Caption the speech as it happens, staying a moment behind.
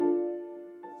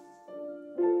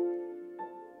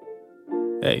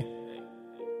Hey,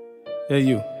 yeah,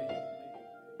 you.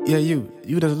 Yeah, you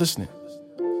that's listening.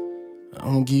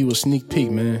 I'm gonna give you a sneak peek,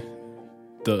 man.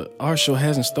 The art show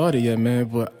hasn't started yet, man,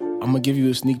 but I'm gonna give you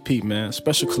a sneak peek, man. A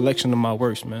special collection of my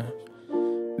works, man.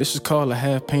 This is called a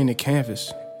half-painted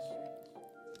canvas.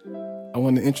 I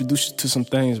want to introduce you to some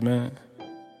things, man.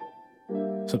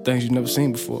 Some things you've never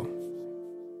seen before.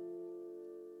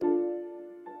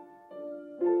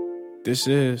 This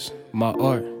is my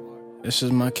art. This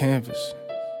is my canvas.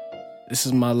 This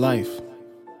is my life.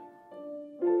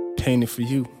 Painted for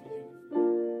you.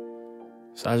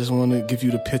 So I just want to give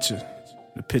you the picture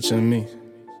of me.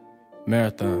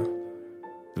 Marathon,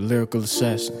 the lyrical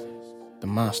assassin, the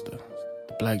monster,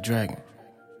 the black dragon.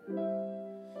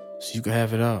 So you can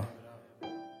have it all,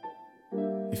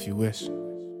 if you wish.